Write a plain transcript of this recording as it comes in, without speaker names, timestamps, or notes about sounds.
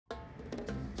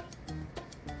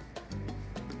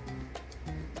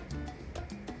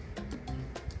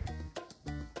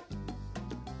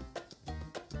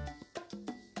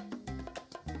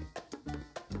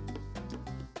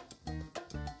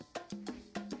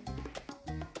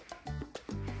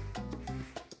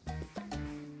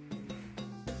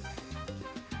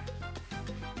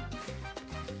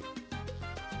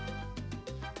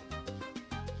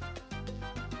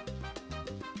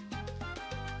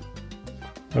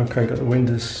Okay, got the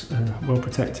windows well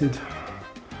protected.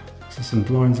 So some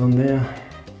blinds on there.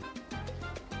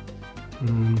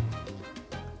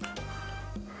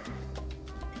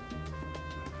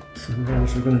 Some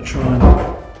rails we're going to try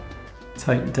and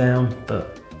take down,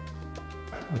 but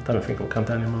I don't think it'll come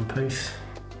down in one piece.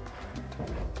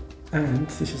 And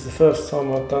this is the first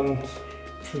time I've done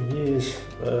for years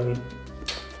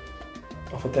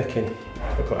off a decking.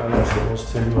 I forgot how nice it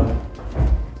was to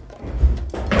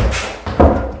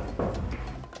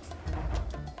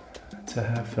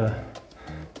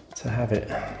have it.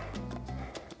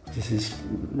 This is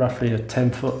roughly a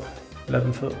 10 foot,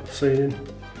 11 foot ceiling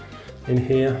in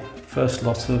here. First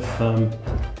lot of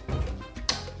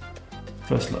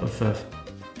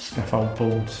scaffold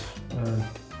boards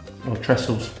or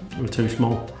trestles were too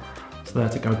small, so they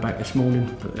had to go back this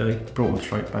morning, but they brought them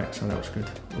straight back, so that was good.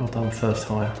 Well done, first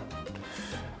hire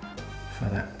for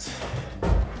that.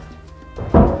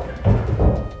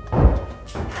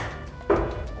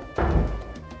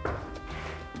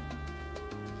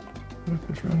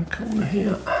 Look around the corner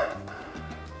here.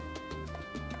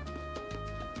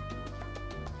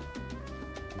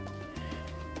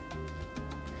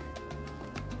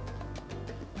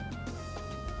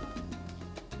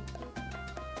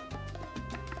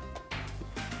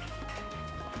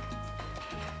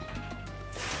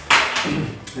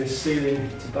 This ceiling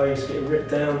today is getting ripped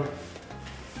down.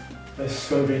 It's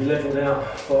going to be levelled out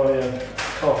by a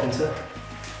carpenter.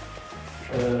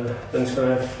 Then it's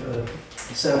going to have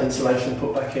sound insulation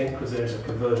put back in because there's a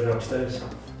conversion upstairs.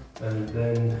 And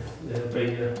then there'll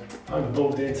be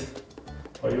overboarded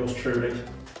by yours truly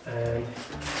and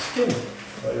skimmed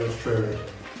by yours truly.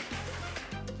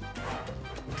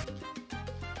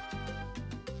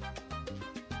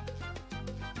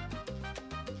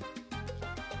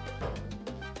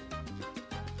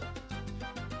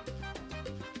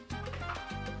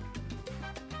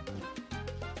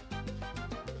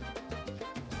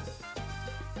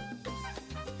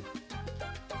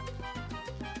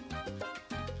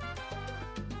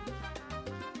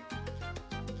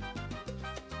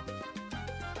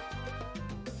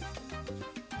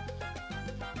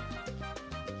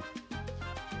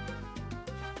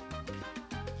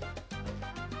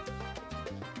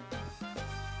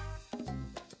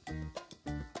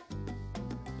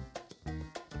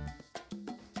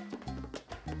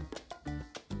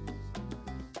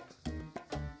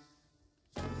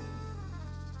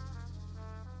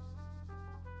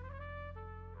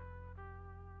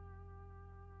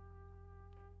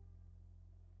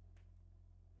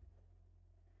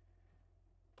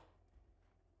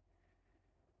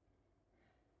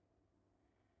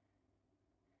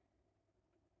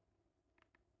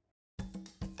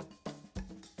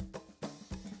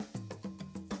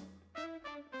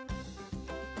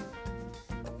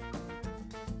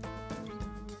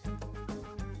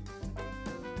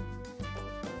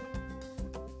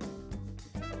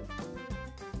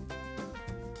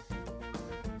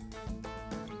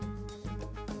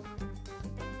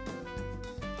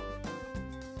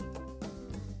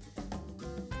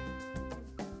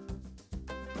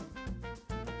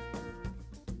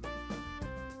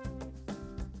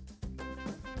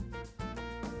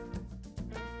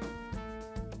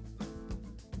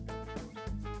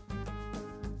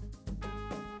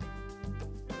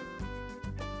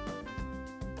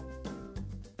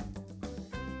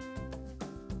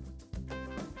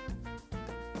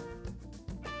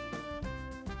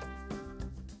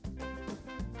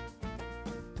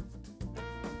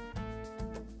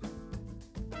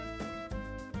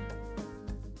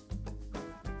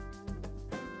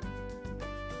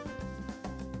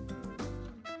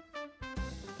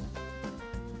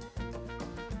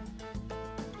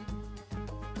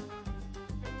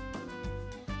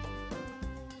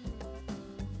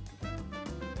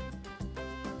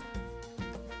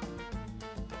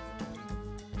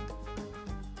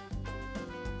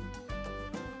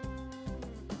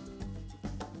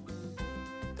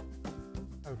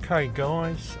 Okay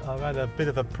guys, I've had a bit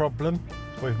of a problem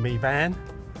with me van,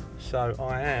 so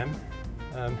I am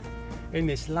in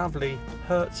this lovely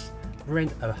Hertz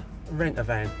renter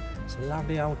van. It's a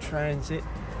lovely old Transit.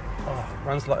 Oh,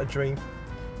 runs like a dream.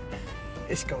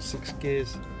 It's got 6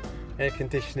 gears, air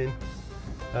conditioning.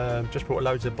 Just brought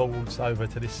loads of boards over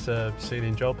to this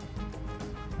ceiling job,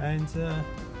 and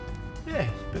yeah,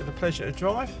 it's a bit of a pleasure to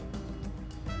drive.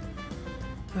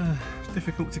 It's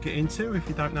difficult to get into if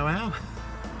you don't know how.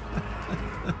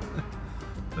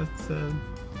 But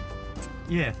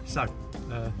yeah, so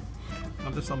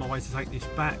I'm just on my way to take this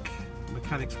back. The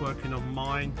mechanic's working on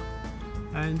mine,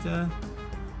 and yeah,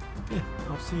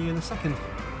 I'll see you in a second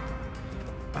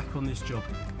back on this job.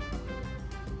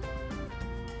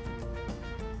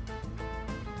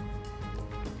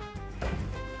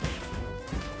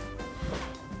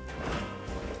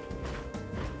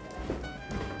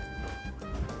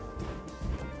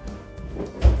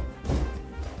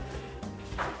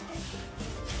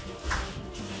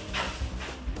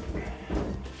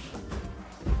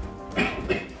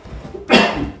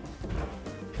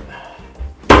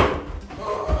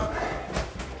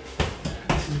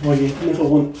 you never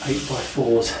want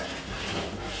 8x4s.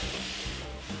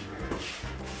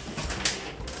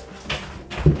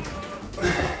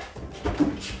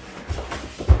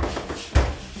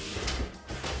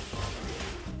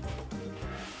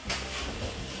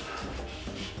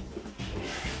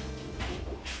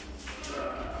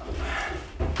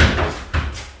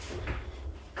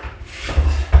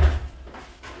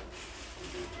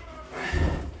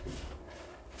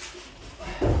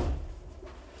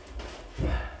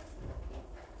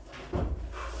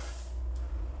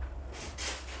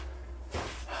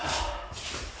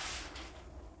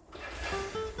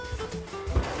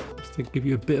 To give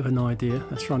you a bit of an idea,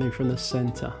 that's running from the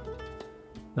centre,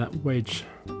 that wedge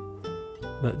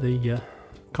that the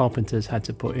carpenters had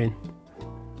to put in.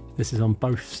 This is on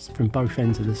from both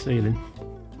ends of the ceiling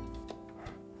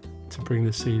to bring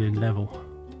the ceiling level.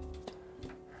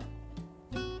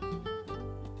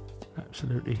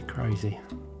 Absolutely crazy,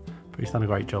 but he's done a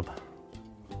great job.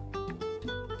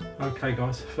 Okay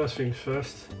guys, first things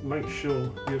first, make sure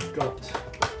you've got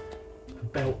a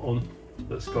belt on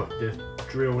that's got your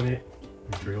drill in it,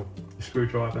 your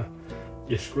screwdriver,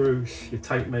 your screws, your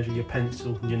tape measure, your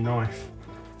pencil, your knife.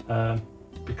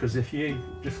 Because if you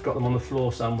just got them on the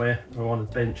floor somewhere or on a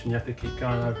bench and you have to keep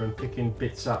going over and picking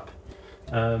bits up,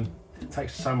 it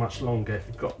takes so much longer. If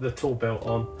you've got the tool belt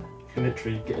on, you can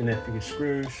literally get in there for your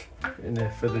screws, get in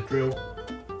there for the drill,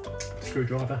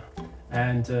 screwdriver,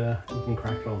 and you can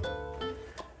crack on.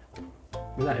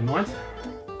 With that in mind,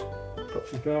 got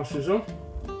some glasses on.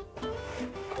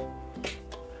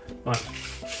 Right,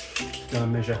 go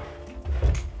and measure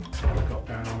what we've got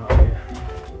going on up here.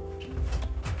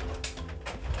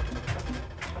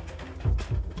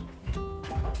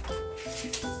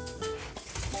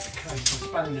 Okay, so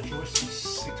spanning the joist is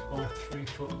 6 by 3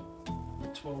 foot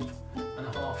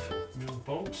 12.5mm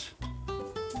bolts.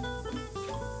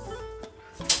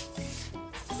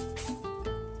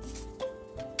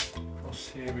 Across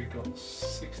here we've got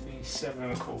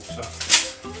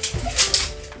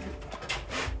 67.25.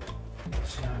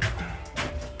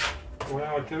 The way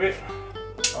I do it,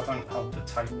 I don't hold the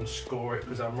tape and score it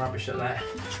because I'm rubbish at that.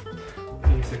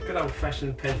 I use a good old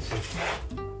fashioned pencil.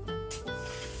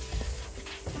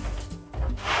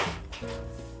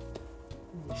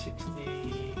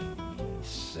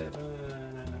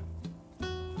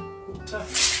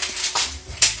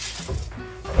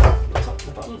 Top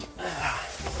the button.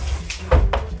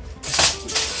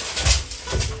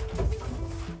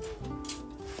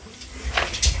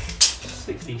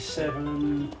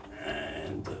 67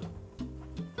 and to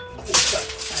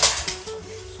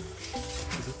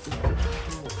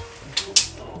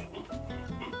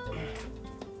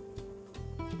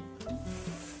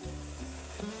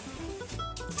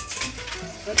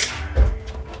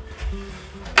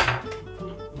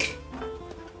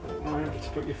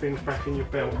put your things back in your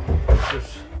belt,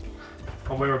 because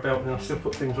I wear a belt and I still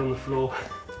put things on the floor.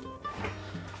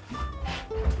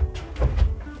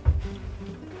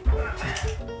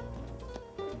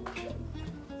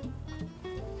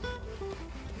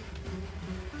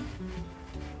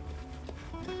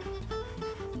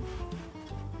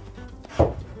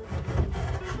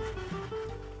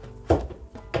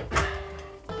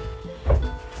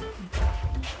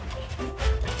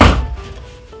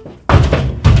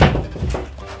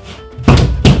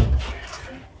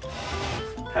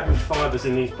 Having fibres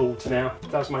in these boards now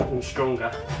does make them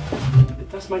stronger. It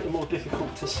does make them more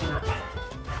difficult to snap.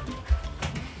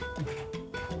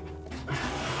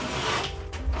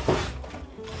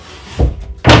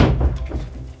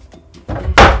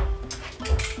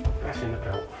 That's in the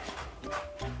belt.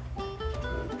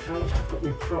 Okay, I've got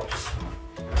my props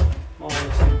more or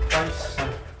less in place, so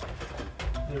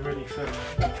they're ready for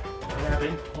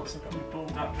grabbing once I've got my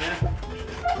board up there. A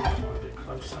bit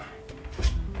closer.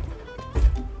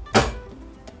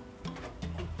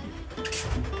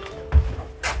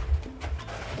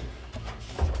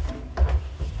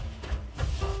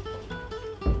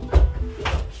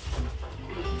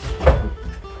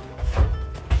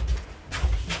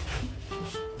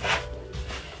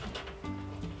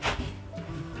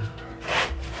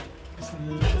 A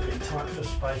little bit tight for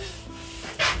space.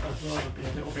 I'd rather be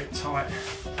a little bit tight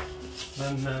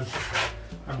than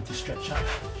having to stretch up.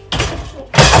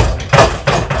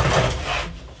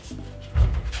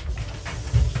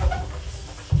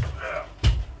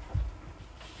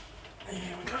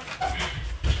 Here we go.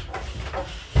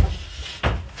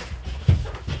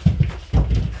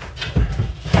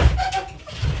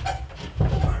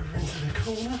 Over into the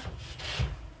corner.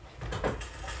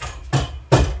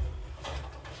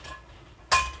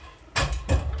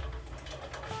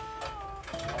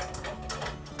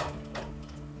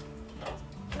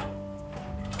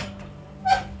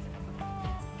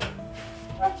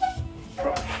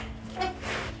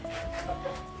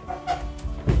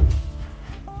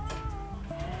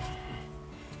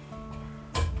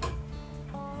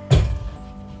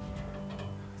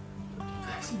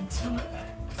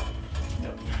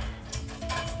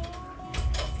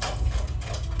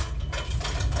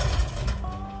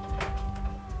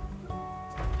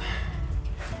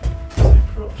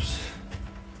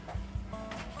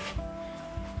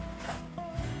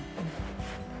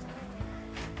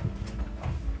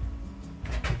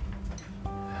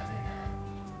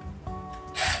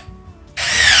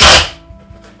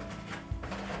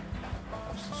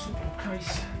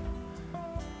 place.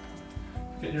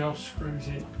 Get your old screws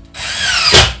in.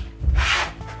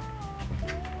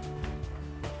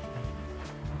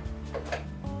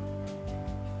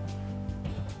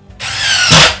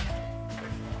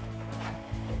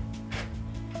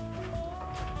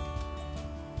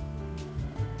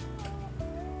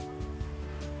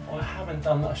 What I haven't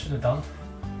done that I should have done,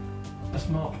 just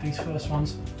mark these first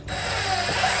ones.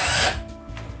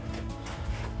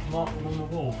 Mark them on the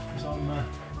wall because I'm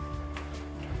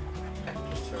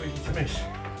just too easy to miss.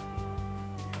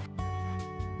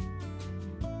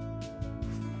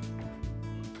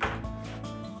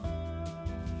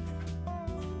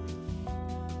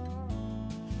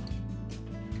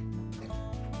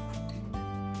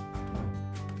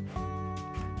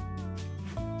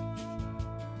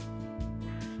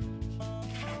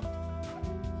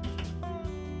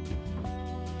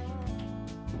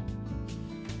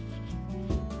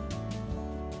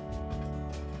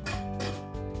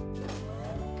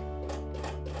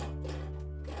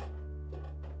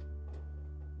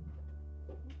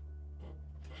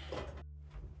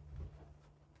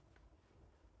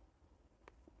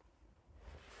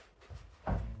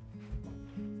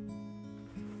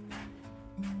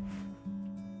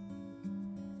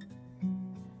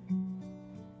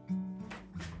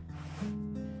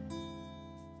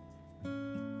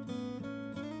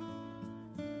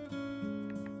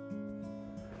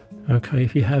 Okay,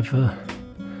 if you have a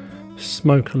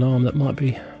smoke alarm that might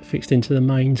be fixed into the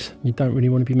mains, you don't really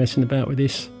want to be messing about with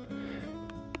this.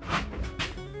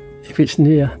 If it's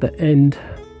near the end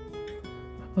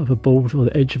of a board or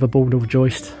the edge of a board or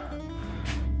joist,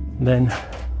 then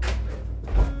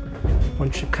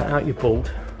once you cut out your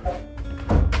board,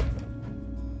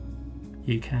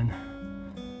 you can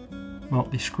mark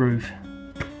this groove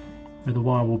where the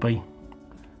wire will be.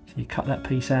 So you cut that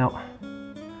piece out.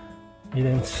 You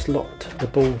then slot the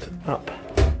board up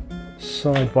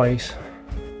sideways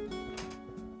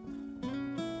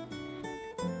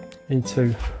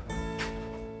into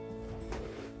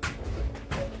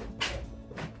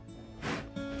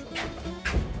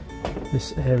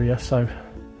this area. So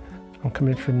I'm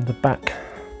coming from the back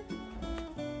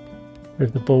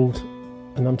with the board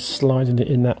and I'm sliding it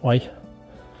in that way,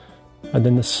 and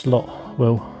then the slot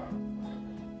will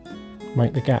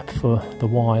make the gap for the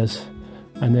wires,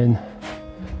 and then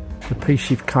the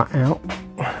piece you've cut out,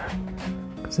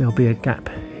 because there'll be a gap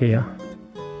here,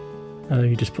 and then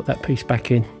you just put that piece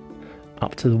back in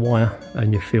up to the wire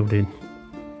and you're filled in.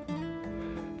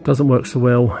 Doesn't work so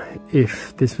well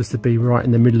if this was to be right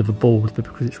in the middle of a board, but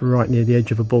because it's right near the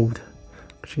edge of a board,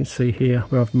 as you can see here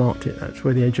where I've marked it, that's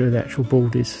where the edge of the actual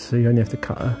board is, so you only have to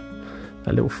cut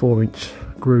that little 4-inch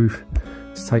groove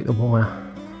to take the wire.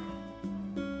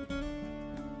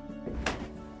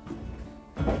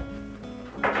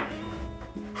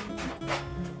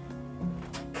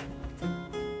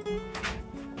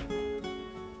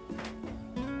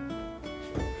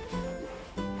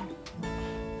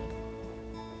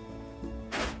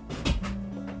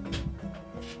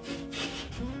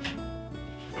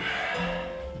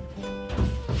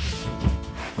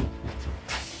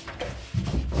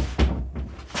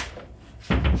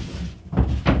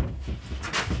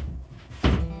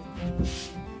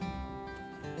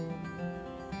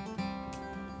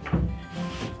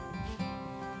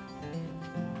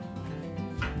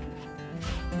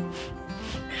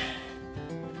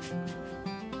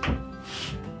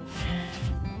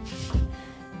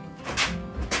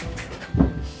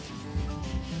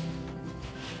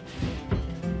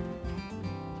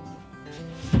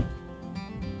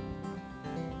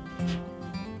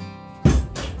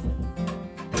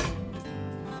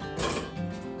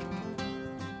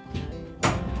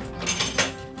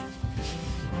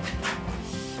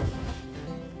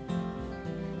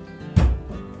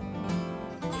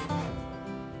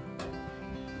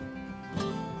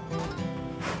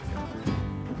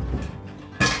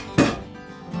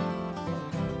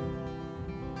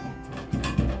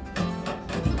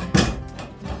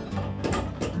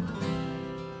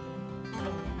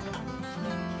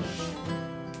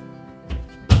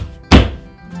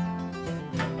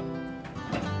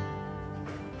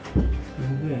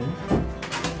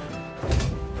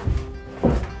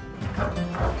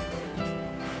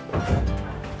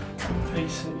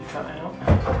 Piece that you cut out,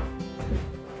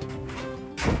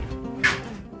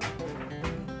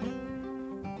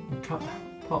 and cut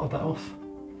part of that off,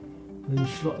 and then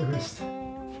you slot the rest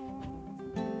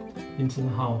into the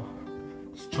hole,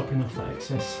 just chopping off that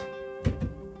excess.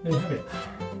 There you have it.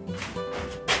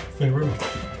 Thank you very much.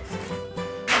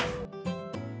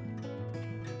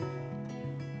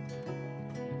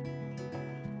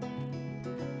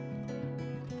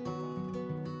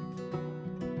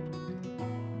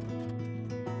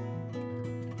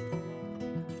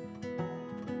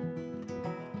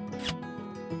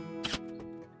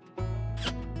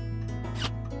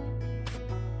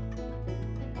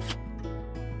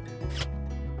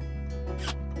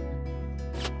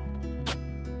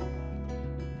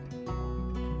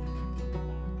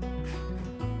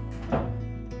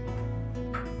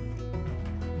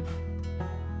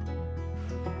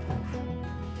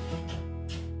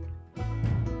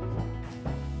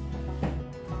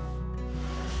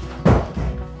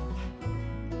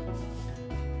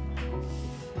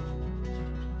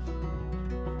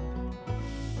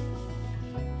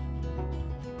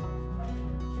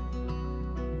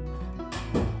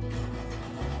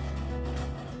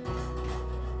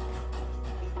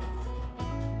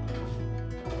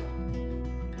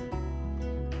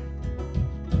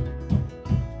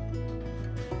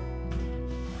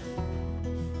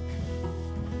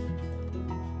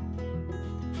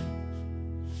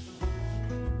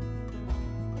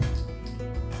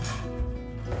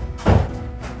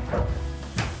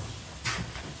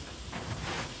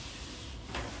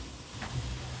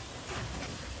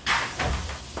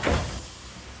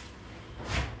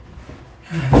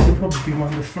 probably be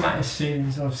one of the flattest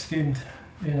ceilings I've skimmed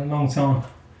in a long time,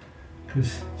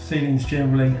 because ceilings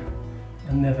generally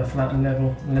are never flat and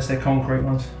level unless they're concrete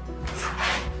ones.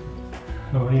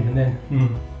 Not even then. Very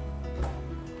good.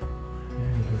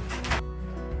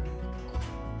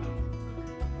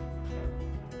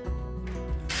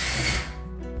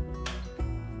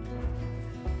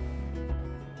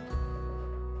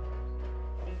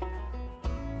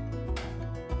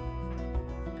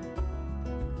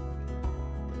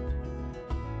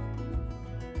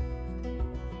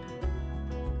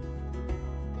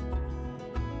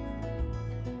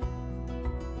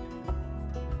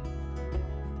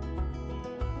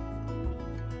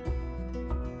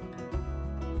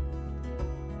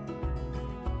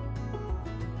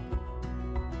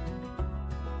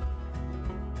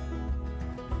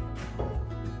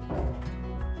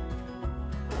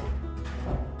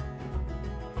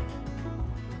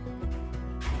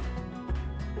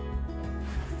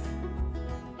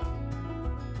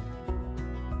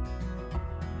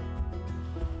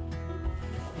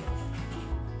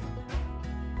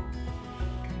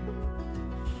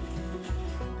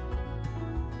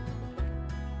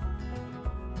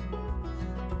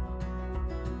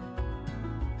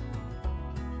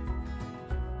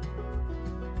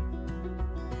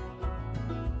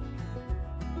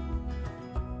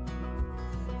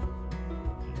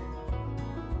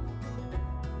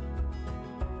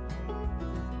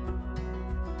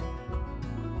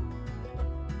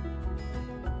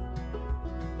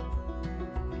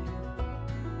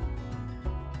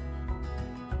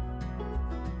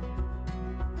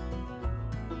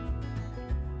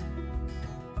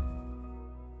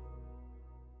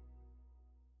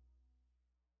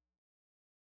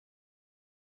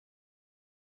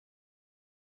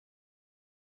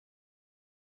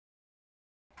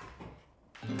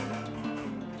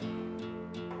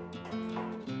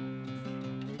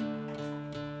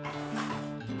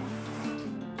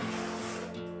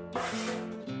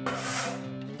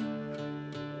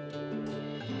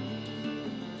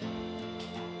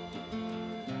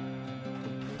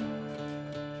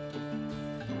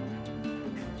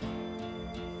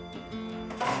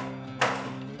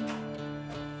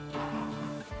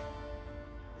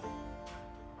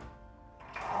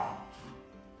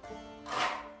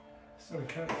 Sorry,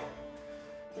 Kurt.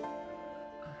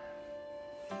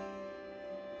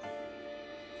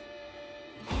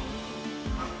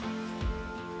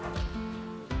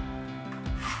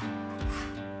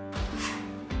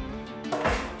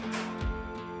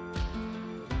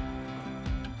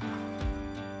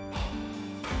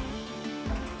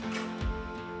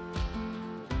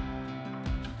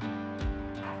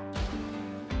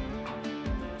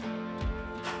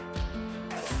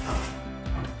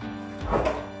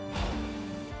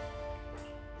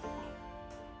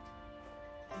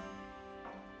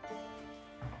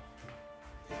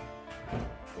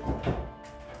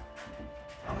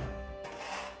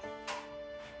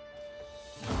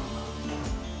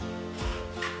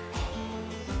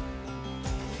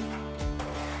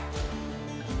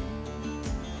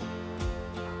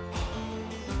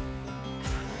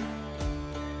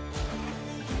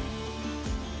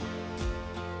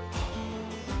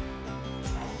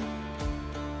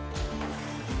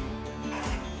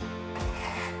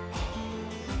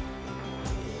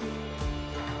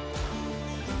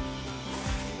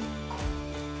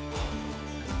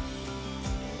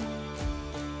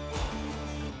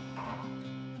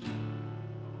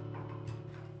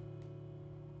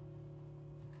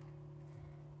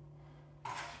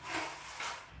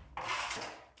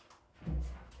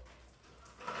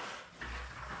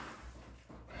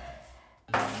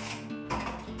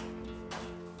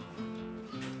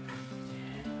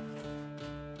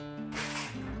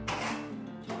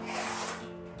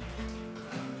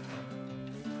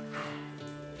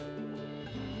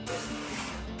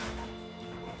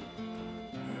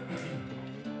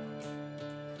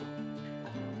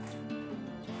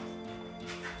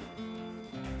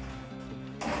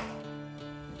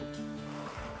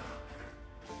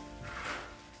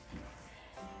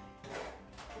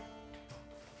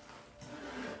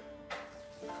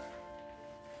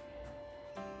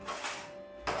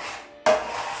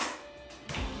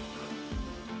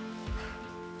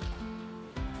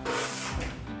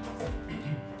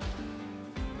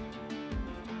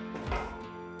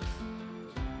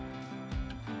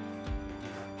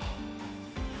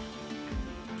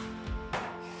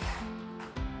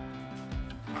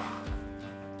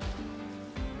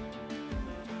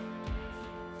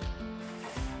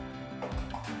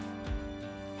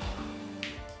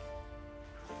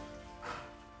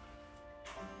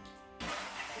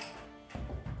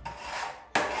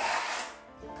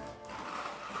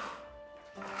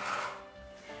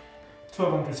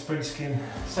 1200 speed skim,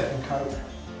 second coat.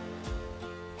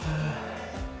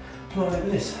 Applying it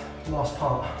with this last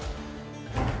part.